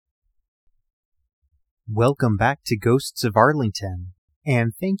Welcome back to Ghosts of Arlington,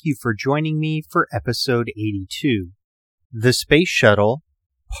 and thank you for joining me for episode 82, The Space Shuttle,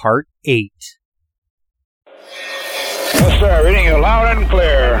 Part 8. Yes, sir. Reading you loud and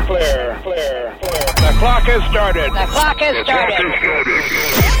clear. Clear. The clock has started. The clock has started.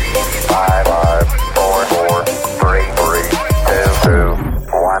 5, 4, 3, 2,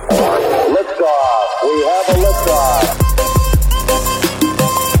 1. Liftoff. We have a liftoff.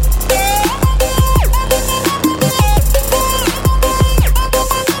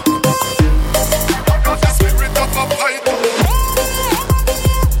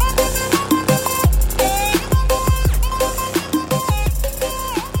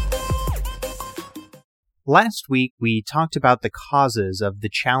 Last week, we talked about the causes of the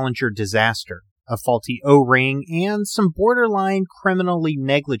Challenger disaster, a faulty O-ring, and some borderline criminally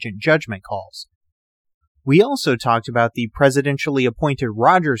negligent judgment calls. We also talked about the presidentially appointed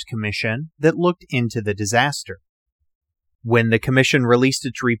Rogers Commission that looked into the disaster. When the commission released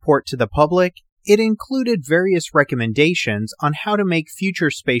its report to the public, it included various recommendations on how to make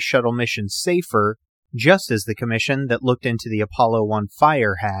future space shuttle missions safer, just as the commission that looked into the Apollo 1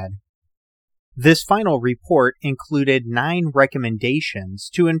 fire had. This final report included 9 recommendations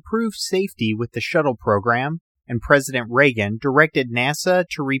to improve safety with the shuttle program, and President Reagan directed NASA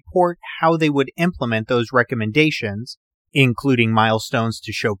to report how they would implement those recommendations, including milestones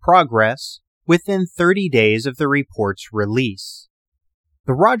to show progress, within 30 days of the report's release.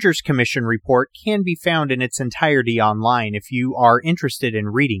 The Rogers Commission report can be found in its entirety online if you are interested in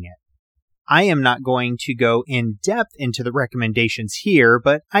reading it. I am not going to go in depth into the recommendations here,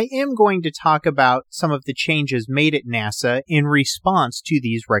 but I am going to talk about some of the changes made at NASA in response to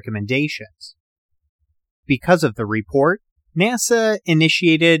these recommendations. Because of the report, NASA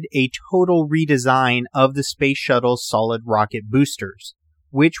initiated a total redesign of the Space Shuttle's solid rocket boosters,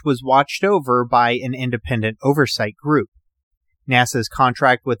 which was watched over by an independent oversight group. NASA's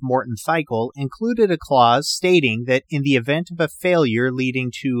contract with Morton Thiokol included a clause stating that in the event of a failure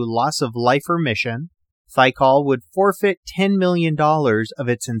leading to loss of life or mission, Thiokol would forfeit $10 million of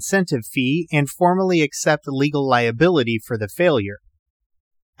its incentive fee and formally accept legal liability for the failure.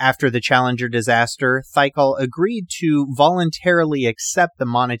 After the Challenger disaster, Thiokol agreed to voluntarily accept the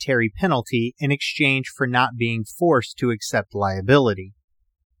monetary penalty in exchange for not being forced to accept liability.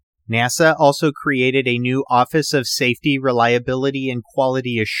 NASA also created a new Office of Safety, Reliability, and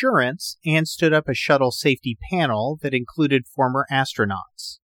Quality Assurance and stood up a shuttle safety panel that included former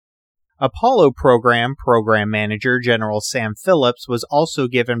astronauts. Apollo program manager General Sam Phillips was also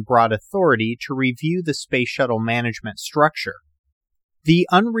given broad authority to review the space shuttle management structure. The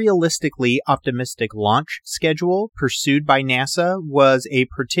unrealistically optimistic launch schedule pursued by NASA was a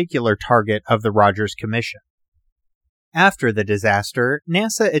particular target of the Rogers Commission. After the disaster,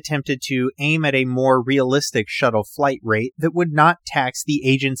 NASA attempted to aim at a more realistic shuttle flight rate that would not tax the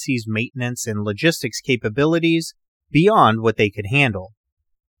agency's maintenance and logistics capabilities beyond what they could handle.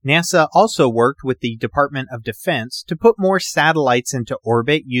 NASA also worked with the Department of Defense to put more satellites into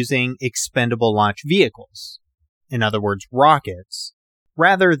orbit using expendable launch vehicles, in other words, rockets,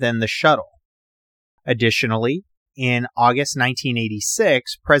 rather than the shuttle. Additionally, in August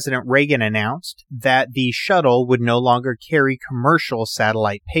 1986, President Reagan announced that the shuttle would no longer carry commercial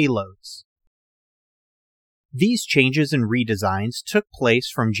satellite payloads. These changes and redesigns took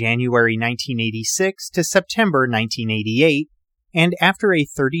place from January 1986 to September 1988, and after a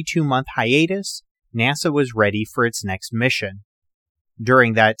 32-month hiatus, NASA was ready for its next mission.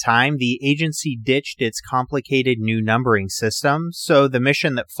 During that time, the agency ditched its complicated new numbering system, so the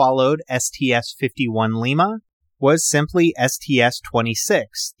mission that followed, STS-51 Lima, was simply STS-26,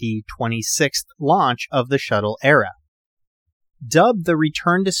 the 26th launch of the shuttle era. Dubbed the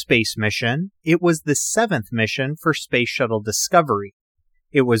Return to Space mission, it was the 7th mission for Space Shuttle Discovery.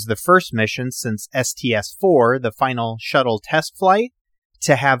 It was the first mission since STS-4, the final shuttle test flight,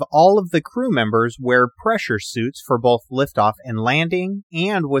 to have all of the crew members wear pressure suits for both liftoff and landing,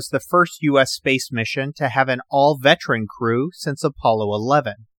 and was the first U.S. space mission to have an all-veteran crew since Apollo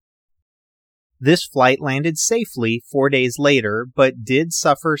 11. This flight landed safely 4 days later, but did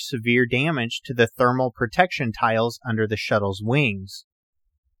suffer severe damage to the thermal protection tiles under the shuttle's wings.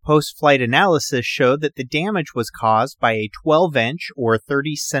 Post-flight analysis showed that the damage was caused by a 12-inch or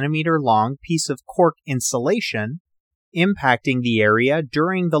 30-centimeter long piece of cork insulation impacting the area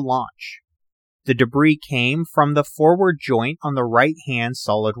during the launch. The debris came from the forward joint on the right-hand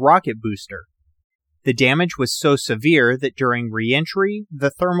solid rocket booster. The damage was so severe that during re-entry,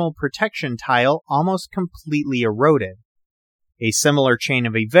 the thermal protection tile almost completely eroded. A similar chain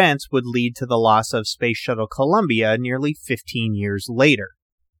of events would lead to the loss of Space Shuttle Columbia nearly 15 years later.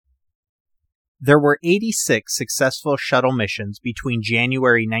 There were 86 successful shuttle missions between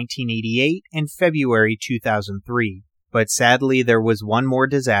January 1988 and February 2003, but sadly there was one more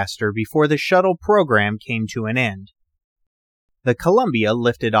disaster before the shuttle program came to an end. The Columbia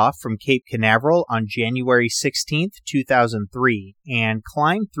lifted off from Cape Canaveral on January 16, 2003, and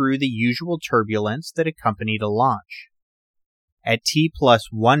climbed through the usual turbulence that accompanied a launch. At T plus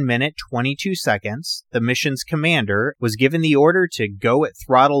 1 minute 22 seconds, the mission's commander was given the order to go at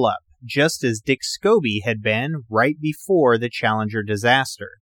throttle up, just as Dick Scobie had been right before the Challenger disaster.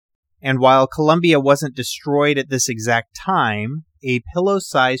 And while Columbia wasn't destroyed at this exact time, a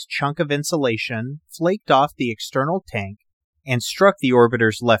pillow-sized chunk of insulation flaked off the external tank and struck the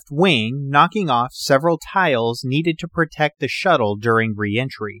orbiter's left wing, knocking off several tiles needed to protect the shuttle during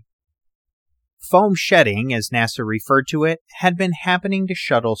re-entry. Foam shedding, as NASA referred to it, had been happening to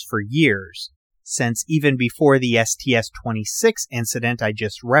shuttles for years, since even before the STS-26 incident I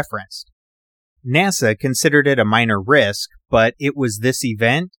just referenced. NASA considered it a minor risk, but it was this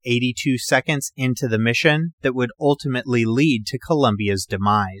event, 82 seconds into the mission, that would ultimately lead to Columbia's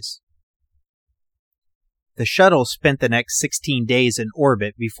demise. The shuttle spent the next 16 days in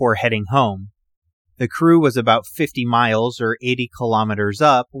orbit before heading home. The crew was about 50 miles or 80 kilometers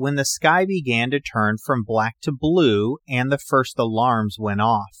up when the sky began to turn from black to blue and the first alarms went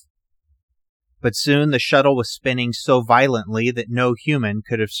off. But soon the shuttle was spinning so violently that no human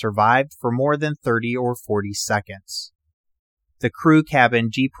could have survived for more than 30 or 40 seconds. The crew cabin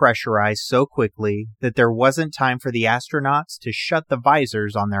depressurized so quickly that there wasn't time for the astronauts to shut the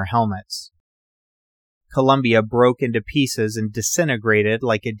visors on their helmets. Columbia broke into pieces and disintegrated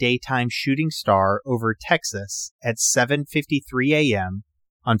like a daytime shooting star over Texas at 7:53 a.m.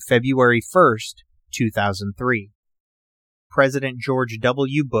 on February 1st, 2003. President George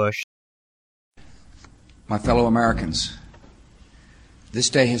W. Bush. My fellow Americans, this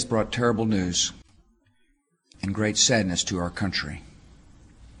day has brought terrible news and great sadness to our country.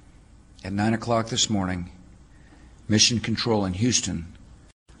 At 9 o'clock this morning, Mission Control in Houston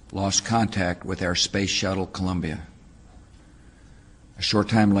lost contact with our space shuttle Columbia. A short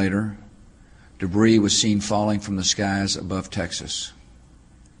time later, debris was seen falling from the skies above Texas.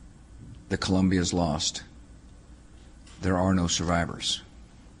 The Columbia is lost. There are no survivors.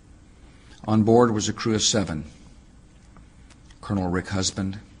 On board was a crew of 7. Colonel Rick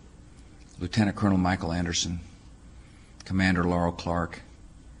Husband, Lieutenant Colonel Michael Anderson, Commander Laurel Clark,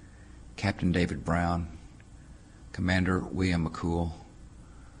 Captain David Brown, Commander William McCool,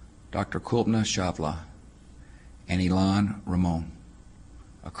 Dr. Kulpna Shavla, and Ilan Ramon,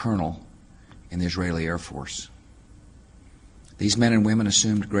 a colonel in the Israeli Air Force. These men and women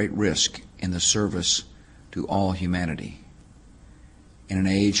assumed great risk in the service to all humanity. In an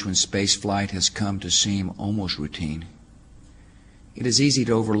age when space flight has come to seem almost routine, it is easy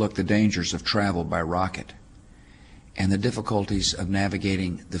to overlook the dangers of travel by rocket and the difficulties of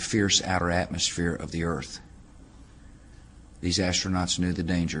navigating the fierce outer atmosphere of the Earth. These astronauts knew the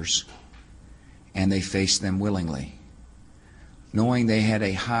dangers, and they faced them willingly, knowing they had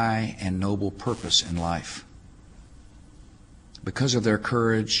a high and noble purpose in life. Because of their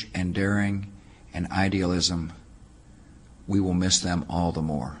courage and daring and idealism, we will miss them all the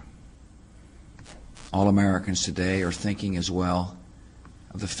more. All Americans today are thinking as well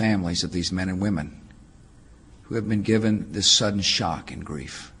of the families of these men and women who have been given this sudden shock and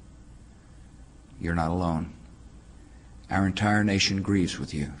grief. You're not alone. Our entire nation grieves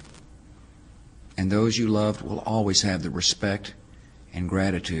with you. And those you loved will always have the respect and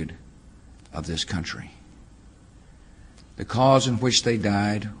gratitude of this country. The cause in which they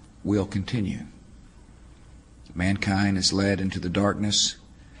died will continue. Mankind is led into the darkness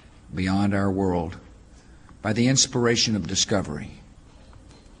beyond our world by the inspiration of discovery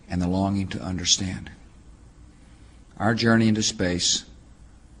and the longing to understand. Our journey into space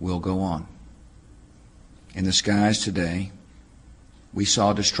will go on. In the skies today, we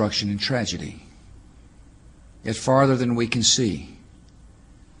saw destruction and tragedy. Yet farther than we can see,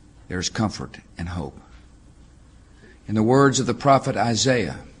 there is comfort and hope. In the words of the prophet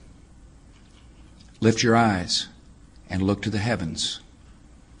Isaiah, lift your eyes and look to the heavens.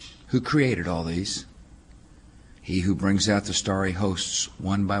 Who created all these? He who brings out the starry hosts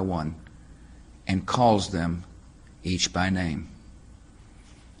one by one and calls them each by name.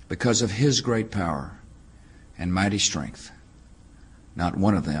 Because of his great power and mighty strength, not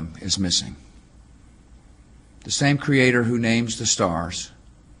one of them is missing. The same Creator who names the stars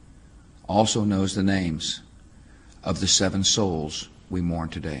also knows the names of the 7 souls we mourn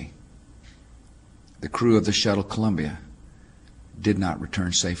today. The crew of the shuttle Columbia did not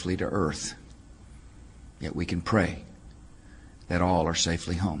return safely to Earth, yet we can pray that all are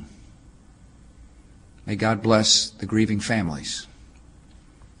safely home. May God bless the grieving families,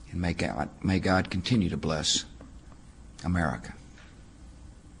 and may God continue to bless America.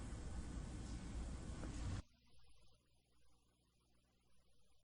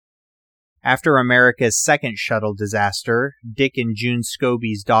 After America's second shuttle disaster, Dick and June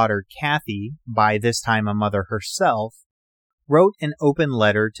Scobie's daughter, Kathy, by this time a mother herself, wrote an open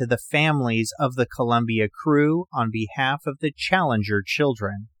letter to the families of the Columbia crew on behalf of the Challenger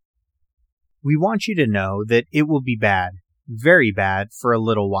children. We want you to know that it will be bad, very bad, for a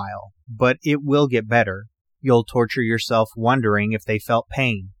little while, but it will get better. You'll torture yourself wondering if they felt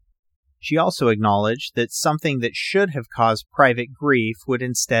pain. She also acknowledged that something that should have caused private grief would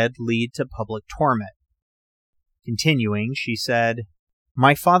instead lead to public torment. Continuing, she said,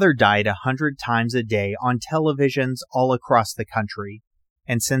 "My father died 100 times a day on televisions all across the country,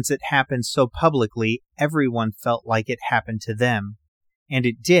 and since it happened so publicly, everyone felt like it happened to them. And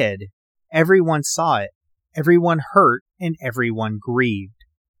it did. Everyone saw it. Everyone hurt, and everyone grieved.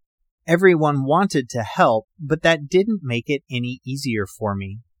 Everyone wanted to help, but that didn't make it any easier for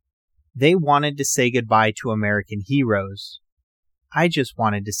me. They wanted to say goodbye to American heroes. I just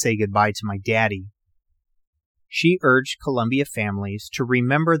wanted to say goodbye to my daddy." She urged Columbia families to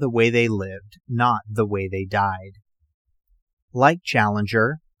remember the way they lived, not the way they died. Like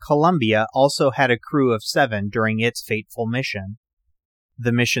Challenger, Columbia also had a crew of 7 during its fateful mission.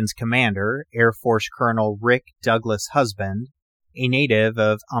 The mission's commander, Air Force Colonel Rick Douglas Husband, a native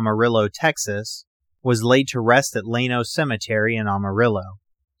of Amarillo, Texas, was laid to rest at Llano Cemetery in Amarillo.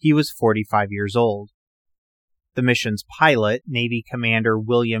 He was 45 years old. The mission's pilot, Navy Commander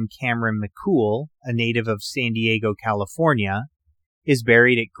William Cameron McCool, a native of San Diego, California, is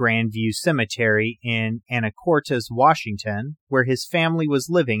buried at Grandview Cemetery in Anacortes, Washington, where his family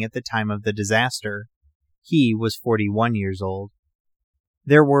was living at the time of the disaster. He was 41 years old.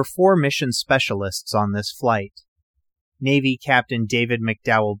 There were 4 mission specialists on this flight. Navy Captain David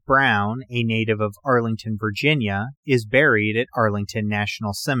McDowell Brown, a native of Arlington, Virginia, is buried at Arlington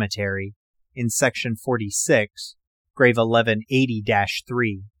National Cemetery in Section 46, grave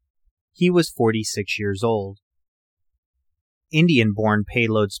 1180-3. He was 46 years old. Indian-born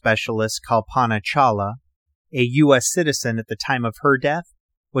payload specialist Kalpana Chawla, a U.S. citizen at the time of her death,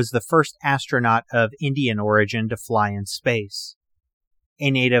 was the first astronaut of Indian origin to fly in space. A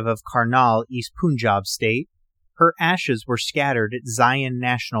native of Karnal, East Punjab State, her ashes were scattered at Zion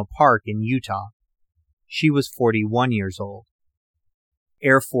National Park in Utah. She was 41 years old.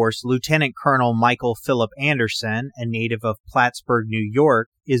 Air Force Lieutenant Colonel Michael Philip Anderson, a native of Plattsburgh, New York,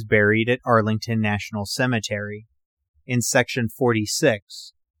 is buried at Arlington National Cemetery in Section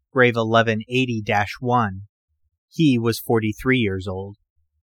 46, grave 1180-1. He was 43 years old.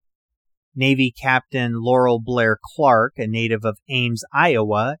 Navy Captain Laurel Blair Clark, a native of Ames,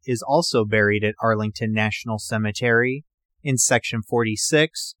 Iowa, is also buried at Arlington National Cemetery in Section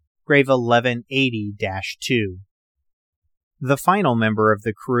 46, grave 1180-2. The final member of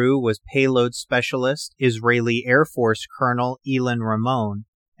the crew was payload specialist Israeli Air Force Colonel Ilan Ramon,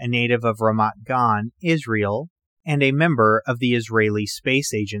 a native of Ramat Gan, Israel, and a member of the Israeli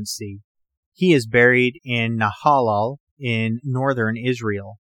Space Agency. He is buried in Nahalal in northern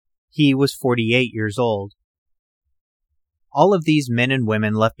Israel. He was 48 years old. All of these men and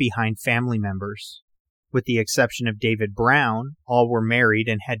women left behind family members. With the exception of David Brown, all were married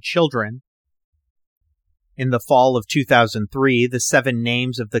and had children. In the fall of 2003, the 7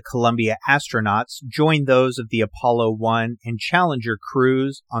 names of the Columbia astronauts joined those of the Apollo 1 and Challenger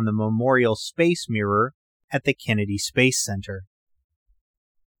crews on the Memorial Space Mirror at the Kennedy Space Center.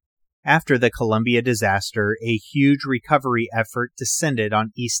 After the Columbia disaster, a huge recovery effort descended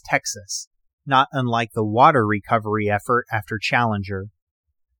on East Texas, not unlike the water recovery effort after Challenger.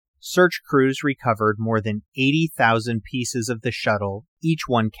 Search crews recovered more than 80,000 pieces of the shuttle, each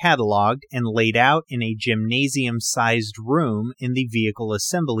one cataloged and laid out in a gymnasium-sized room in the Vehicle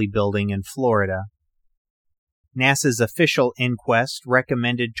Assembly Building in Florida. NASA's official inquest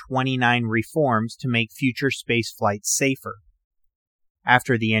recommended 29 reforms to make future space flights safer.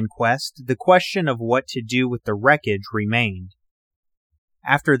 After the inquest, the question of what to do with the wreckage remained.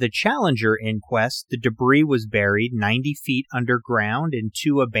 After the Challenger inquest, the debris was buried 90 feet underground in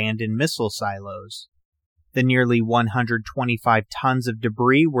 2 abandoned missile silos. The nearly 125 tons of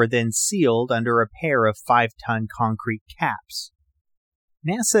debris were then sealed under a pair of 5-ton concrete caps.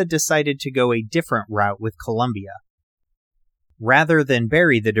 NASA decided to go a different route with Columbia. Rather than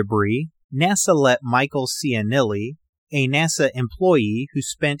bury the debris, NASA let Michael Cianilli, a NASA employee who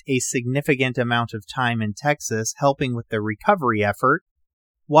spent a significant amount of time in Texas helping with the recovery effort,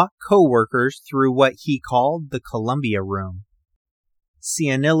 walk co-workers through what he called the Columbia Room.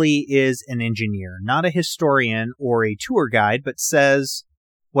 Cianilli is an engineer, not a historian or a tour guide, but says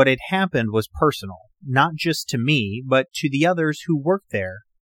what had happened was personal, not just to me, but to the others who worked there.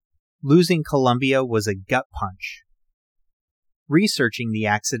 Losing Columbia was a gut punch. Researching the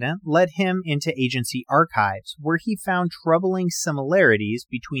accident led him into agency archives, where he found troubling similarities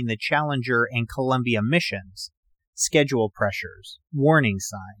between the Challenger and Columbia missions, schedule pressures, warning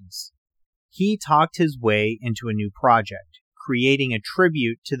signs. He talked his way into a new project, creating a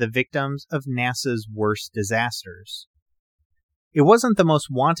tribute to the victims of NASA's worst disasters. It wasn't the most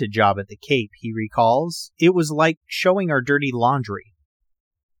wanted job at the Cape, he recalls. It was like showing our dirty laundry.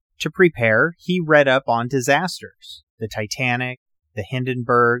 To prepare, he read up on disasters, the Titanic, the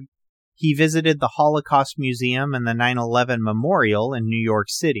Hindenburg. He visited the Holocaust Museum and the 9/11 Memorial in New York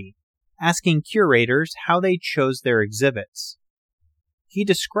City, asking curators how they chose their exhibits. He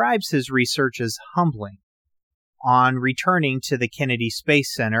describes his research as humbling. On returning to the Kennedy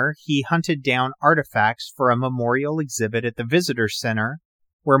Space Center, he hunted down artifacts for a memorial exhibit at the Visitor Center,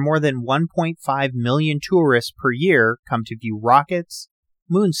 where more than 1.5 million tourists per year come to view rockets,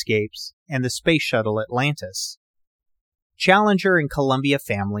 moonscapes, and the space shuttle Atlantis. Challenger and Columbia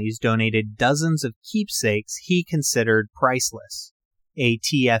families donated dozens of keepsakes he considered priceless. A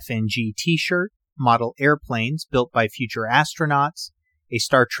TFNG t-shirt, model airplanes built by future astronauts, a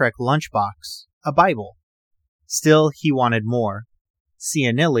Star Trek lunchbox, a Bible. Still, he wanted more.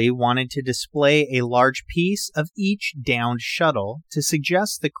 Cianilli wanted to display a large piece of each downed shuttle to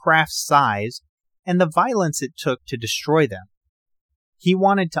suggest the craft's size and the violence it took to destroy them. He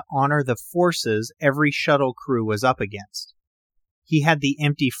wanted to honor the forces every shuttle crew was up against. He had the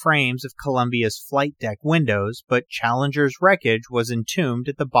empty frames of Columbia's flight deck windows, but Challenger's wreckage was entombed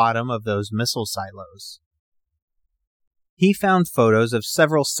at the bottom of those missile silos. He found photos of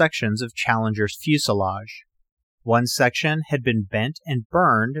several sections of Challenger's fuselage. One section had been bent and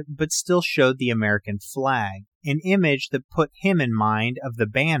burned, but still showed the American flag, an image that put him in mind of the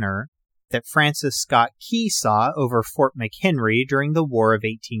banner that Francis Scott Key saw over Fort McHenry during the War of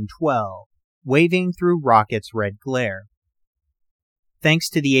 1812, waving through rockets' red glare. Thanks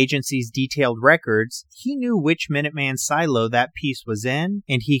to the agency's detailed records, he knew which Minuteman silo that piece was in,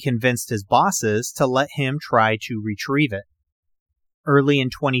 and he convinced his bosses to let him try to retrieve it. Early in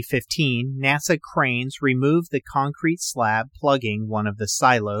 2015, NASA cranes removed the concrete slab plugging one of the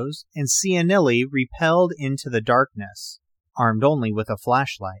silos, and Cianilli rappelled into the darkness, armed only with a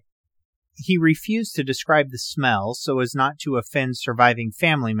flashlight. He refused to describe the smell so as not to offend surviving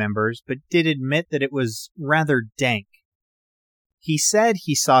family members, but did admit that it was rather dank. He said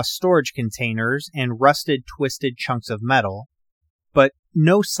he saw storage containers and rusted, twisted chunks of metal, but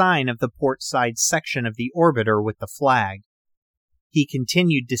no sign of the port side section of the orbiter with the flag. He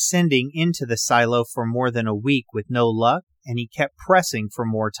continued descending into the silo for more than a week with no luck, and he kept pressing for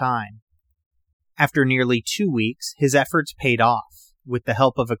more time. After nearly 2 weeks, his efforts paid off. With the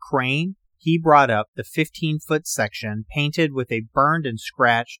help of a crane, he brought up the 15-foot section painted with a burned and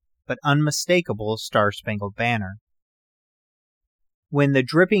scratched but unmistakable Star-Spangled Banner. When the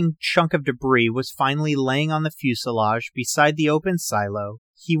dripping chunk of debris was finally laying on the fuselage beside the open silo,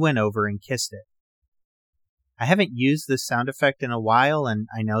 he went over and kissed it. I haven't used this sound effect in a while, and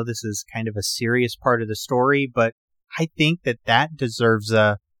I know this is kind of a serious part of the story, but I think that deserves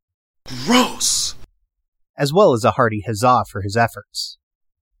a gross, as well as a hearty huzzah for his efforts.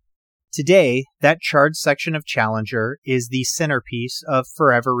 Today, that charred section of Challenger is the centerpiece of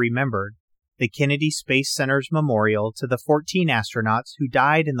Forever Remembered, the Kennedy Space Center's memorial to the 14 astronauts who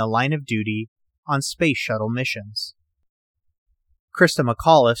died in the line of duty on space shuttle missions. Krista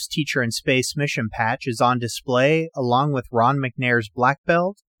McAuliffe's Teacher in Space mission patch is on display, along with Ron McNair's black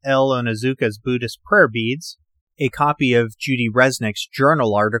belt, El Onizuka's Buddhist prayer beads, a copy of Judy Resnick's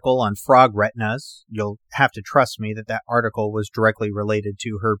journal article on frog retinas. You'll have to trust me that article was directly related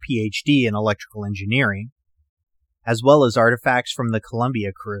to her PhD in electrical engineering, as well as artifacts from the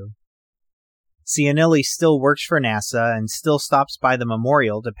Columbia crew. Cianilli still works for NASA and still stops by the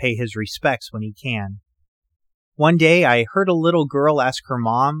memorial to pay his respects when he can. One day I heard a little girl ask her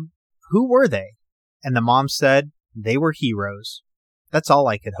mom, "Who were they?" And the mom said, "They were heroes." That's all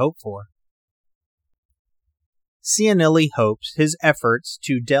I could hope for. Cianilli hopes his efforts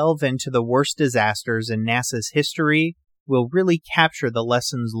to delve into the worst disasters in NASA's history will really capture the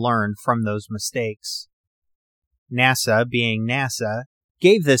lessons learned from those mistakes. NASA, being NASA,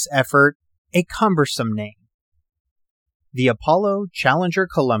 gave this effort a cumbersome name: the Apollo Challenger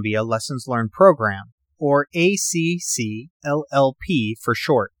Columbia Lessons Learned Program, or ACCLLP for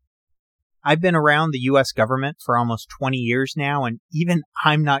short. I've been around the U.S. government for almost 20 years now, and even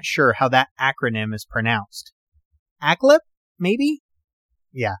I'm not sure how that acronym is pronounced. ACLIP, maybe?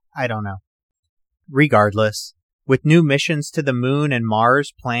 Yeah, I don't know. Regardless, with new missions to the Moon and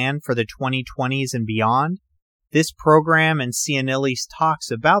Mars planned for the 2020s and beyond, this program and Cianilli's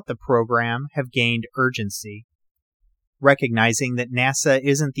talks about the program have gained urgency. Recognizing that NASA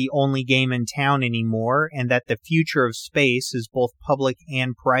isn't the only game in town anymore and that the future of space is both public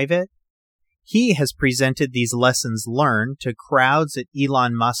and private, he has presented these lessons learned to crowds at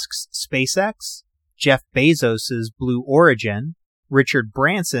Elon Musk's SpaceX, Jeff Bezos's Blue Origin, Richard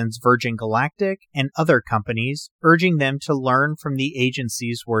Branson's Virgin Galactic, and other companies, urging them to learn from the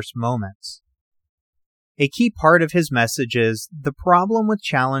agency's worst moments. A key part of his message is the problem with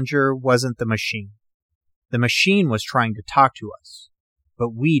Challenger wasn't the machine. The machine was trying to talk to us,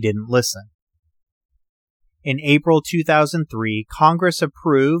 but we didn't listen. In April 2003, Congress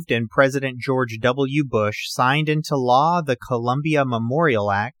approved and President George W. Bush signed into law the Columbia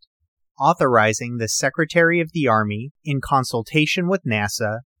Memorial Act, authorizing the Secretary of the Army, in consultation with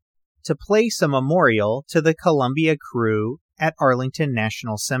NASA, to place a memorial to the Columbia crew at Arlington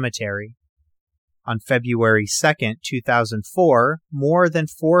National Cemetery. On February 2, 2004, more than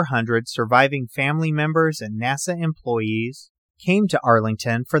 400 surviving family members and NASA employees came to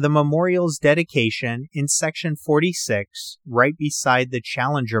Arlington for the memorial's dedication in Section 46, right beside the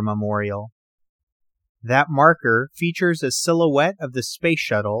Challenger Memorial. That marker features a silhouette of the space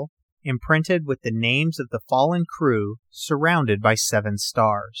shuttle, imprinted with the names of the fallen crew, surrounded by 7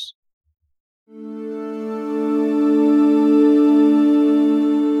 stars.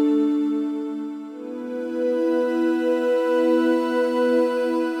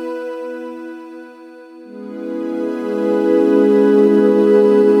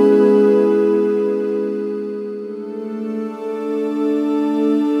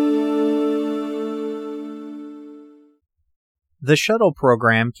 The shuttle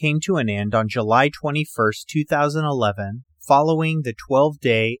program came to an end on July 21, 2011, following the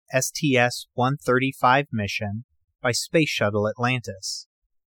 12-day STS-135 mission by Space Shuttle Atlantis.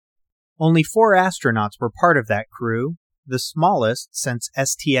 Only 4 astronauts were part of that crew, the smallest since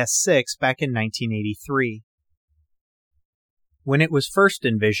STS-6 back in 1983. When it was first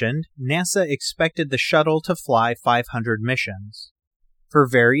envisioned, NASA expected the shuttle to fly 500 missions. For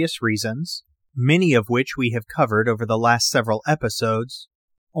various reasons, many of which we have covered over the last several episodes,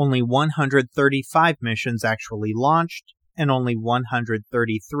 only 135 missions actually launched, and only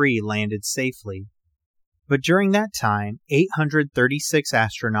 133 landed safely. But during that time, 836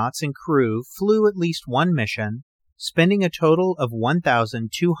 astronauts and crew flew at least one mission, spending a total of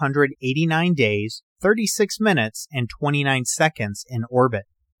 1,289 days, 36 minutes, and 29 seconds in orbit.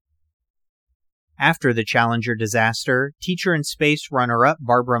 After the Challenger disaster, teacher in space runner-up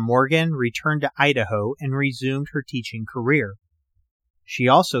Barbara Morgan returned to Idaho and resumed her teaching career. She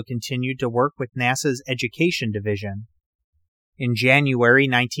also continued to work with NASA's Education Division. In January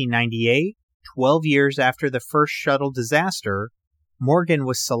 1998, 12 years after the first shuttle disaster, Morgan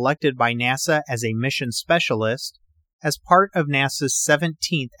was selected by NASA as a mission specialist as part of NASA's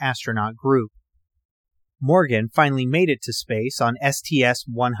 17th astronaut group. Morgan finally made it to space on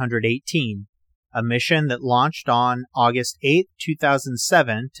STS-118, a mission that launched on August 8,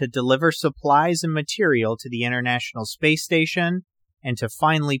 2007 to deliver supplies and material to the International Space Station and to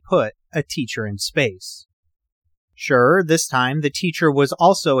finally put a teacher in space. Sure, this time the teacher was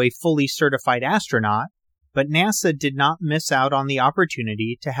also a fully certified astronaut, but NASA did not miss out on the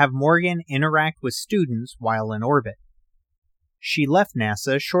opportunity to have Morgan interact with students while in orbit. She left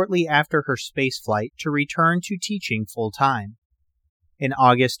NASA shortly after her spaceflight to return to teaching full-time. In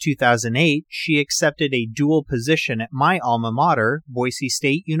August 2008, she accepted a dual position at my alma mater, Boise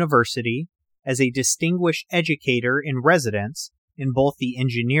State University, as a distinguished educator in residence in both the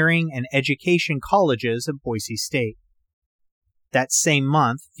engineering and education colleges of Boise State. That same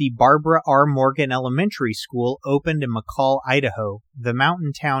month, the Barbara R. Morgan Elementary School opened in McCall, Idaho, the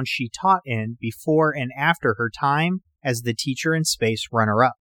mountain town she taught in before and after her time as the teacher in space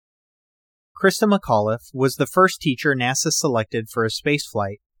runner-up. Christa McAuliffe was the first teacher NASA selected for a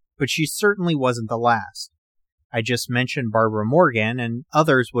spaceflight, but she certainly wasn't the last. I just mentioned Barbara Morgan, and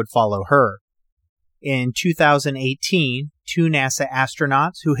others would follow her. In 2018, 2 NASA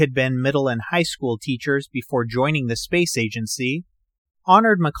astronauts who had been middle and high school teachers before joining the space agency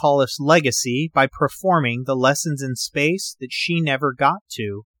honored McAuliffe's legacy by performing the lessons in space that she never got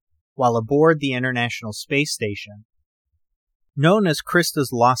to while aboard the International Space Station. Known as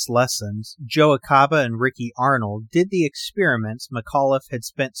Christa's Lost Lessons, Joe Acaba and Ricky Arnold did the experiments McAuliffe had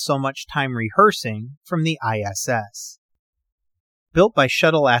spent so much time rehearsing from the ISS. Built by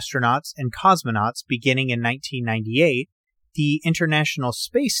shuttle astronauts and cosmonauts beginning in 1998, the International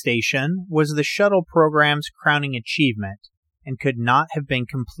Space Station was the shuttle program's crowning achievement, and could not have been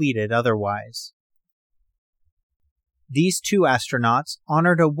completed otherwise. These two astronauts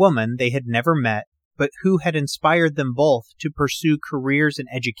honored a woman they had never met, but who had inspired them both to pursue careers in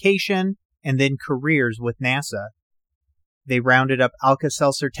education and then careers with NASA. They rounded up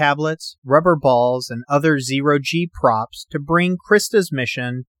Alka-Seltzer tablets, rubber balls, and other zero-G props to bring Krista's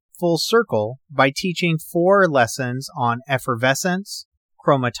mission full circle by teaching 4 lessons on effervescence,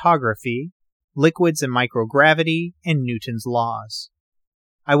 chromatography, liquids and microgravity, and Newton's laws.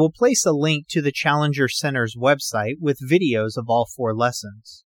 I will place a link to the Challenger Center's website with videos of all 4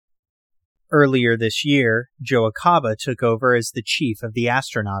 lessons. Earlier this year, Joe Acaba took over as the chief of the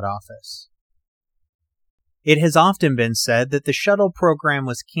astronaut office. It has often been said that the shuttle program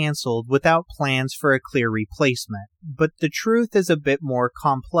was canceled without plans for a clear replacement, but the truth is a bit more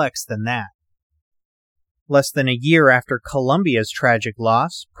complex than that. Less than a year after Columbia's tragic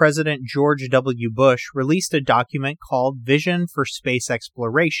loss, President George W. Bush released a document called Vision for Space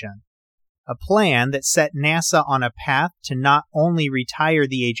Exploration, a plan that set NASA on a path to not only retire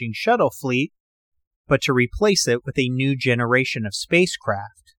the aging shuttle fleet, but to replace it with a new generation of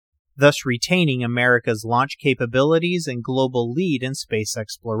spacecraft, thus retaining America's launch capabilities and global lead in space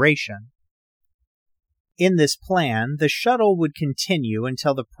exploration. In this plan, the shuttle would continue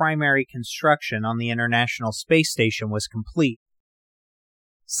until the primary construction on the International Space Station was complete.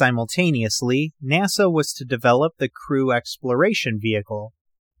 Simultaneously, NASA was to develop the Crew Exploration Vehicle,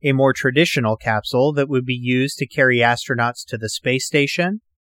 a more traditional capsule that would be used to carry astronauts to the space station,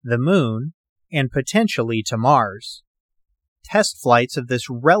 the Moon, and potentially to Mars. Test flights of this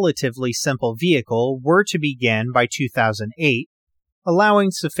relatively simple vehicle were to begin by 2008, allowing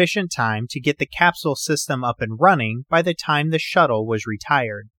sufficient time to get the capsule system up and running by the time the shuttle was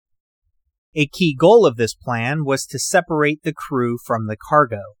retired. A key goal of this plan was to separate the crew from the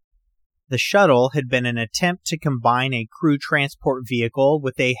cargo. The shuttle had been an attempt to combine a crew transport vehicle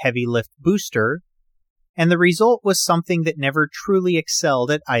with a heavy lift booster, and the result was something that never truly excelled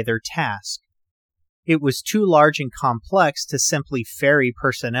at either task. It was too large and complex to simply ferry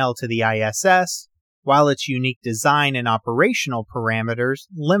personnel to the ISS, while its unique design and operational parameters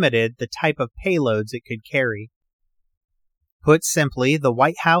limited the type of payloads it could carry. Put simply, the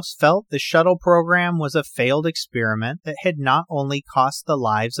White House felt the shuttle program was a failed experiment that had not only cost the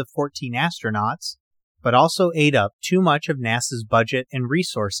lives of 14 astronauts, but also ate up too much of NASA's budget and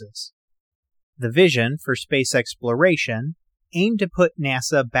resources. The Vision for Space Exploration aimed to put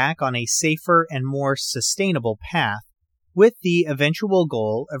NASA back on a safer and more sustainable path, with the eventual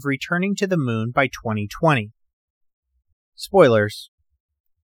goal of returning to the Moon by 2020. Spoilers: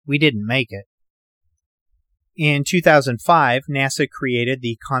 we didn't make it. In 2005, NASA created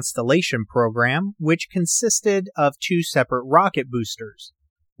the Constellation program, which consisted of 2 separate rocket boosters,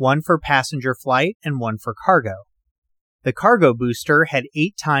 one for passenger flight and one for cargo. The cargo booster had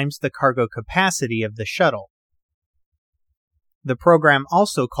 8 times the cargo capacity of the shuttle. The program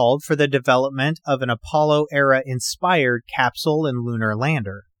also called for the development of an Apollo-era inspired capsule and lunar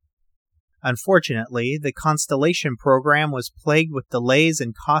lander. Unfortunately, the Constellation program was plagued with delays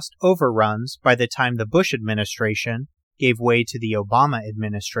and cost overruns by the time the Bush administration gave way to the Obama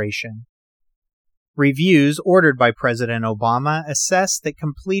administration. Reviews ordered by President Obama assessed that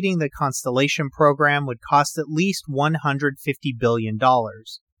completing the Constellation program would cost at least $150 billion,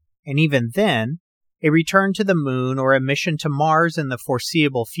 and even then, a return to the Moon or a mission to Mars in the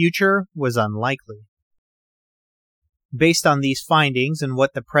foreseeable future was unlikely. Based on these findings and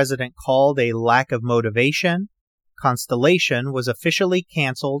what the president called a lack of motivation, Constellation was officially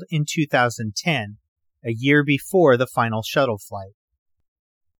canceled in 2010, a year before the final shuttle flight.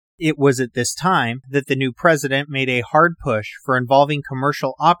 It was at this time that the new president made a hard push for involving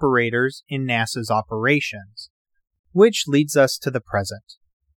commercial operators in NASA's operations, which leads us to the present,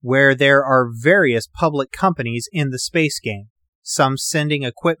 where there are various public companies in the space game, some sending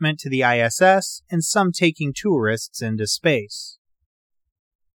equipment to the ISS and some taking tourists into space.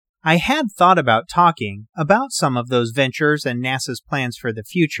 I had thought about talking about some of those ventures and NASA's plans for the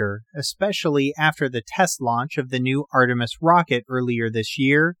future, especially after the test launch of the new Artemis rocket earlier this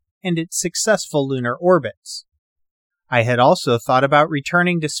year and its successful lunar orbits. I had also thought about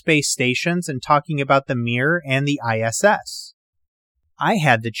returning to space stations and talking about the Mir and the ISS. I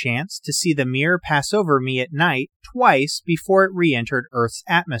had the chance to see the Mir pass over me at night twice before it re-entered Earth's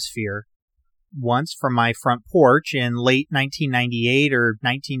atmosphere. Once from my front porch in late 1998 or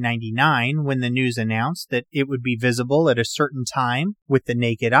 1999 when the news announced that it would be visible at a certain time with the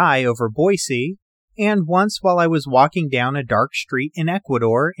naked eye over Boise, and once while I was walking down a dark street in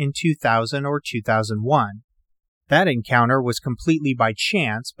Ecuador in 2000 or 2001. That encounter was completely by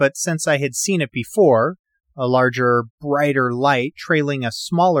chance, but since I had seen it before, a larger, brighter light trailing a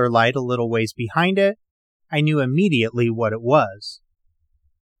smaller light a little ways behind it, I knew immediately what it was.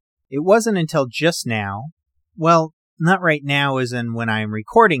 It wasn't until just now, well, not right now as in when I am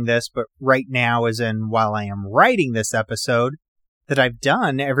recording this, but right now as in while I am writing this episode, that I've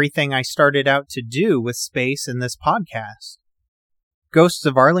done everything I started out to do with space in this podcast. Ghosts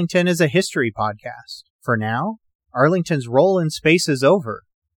of Arlington is a history podcast. For now, Arlington's role in space is over.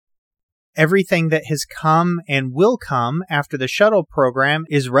 Everything that has come and will come after the shuttle program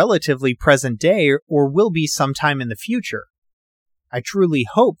is relatively present day or will be sometime in the future. I truly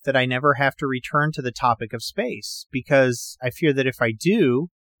hope that I never have to return to the topic of space, because I fear that if I do,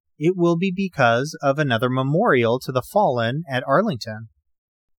 it will be because of another memorial to the fallen at Arlington.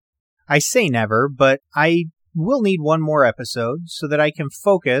 I say never, but I will need one more episode so that I can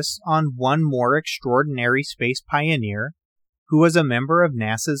focus on one more extraordinary space pioneer who was a member of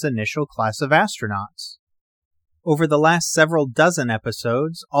NASA's initial class of astronauts. Over the last several dozen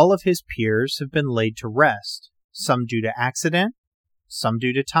episodes, all of his peers have been laid to rest, some due to accident, some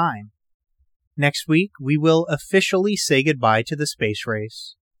due to time. Next week, we will officially say goodbye to the space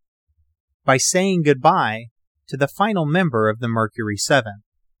race by saying goodbye to the final member of the Mercury 7,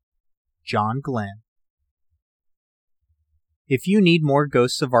 John Glenn. If you need more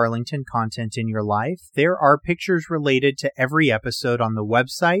Ghosts of Arlington content in your life, there are pictures related to every episode on the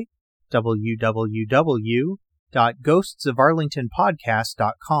website,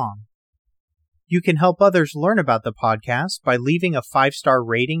 www.ghostsofarlingtonpodcast.com. You can help others learn about the podcast by leaving a 5-star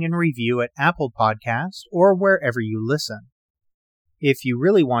rating and review at Apple Podcasts or wherever you listen. If you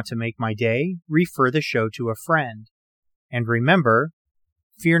really want to make my day, refer the show to a friend. And remember,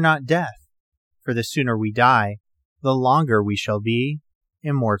 fear not death, for the sooner we die, the longer we shall be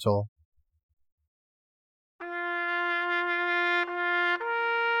immortal.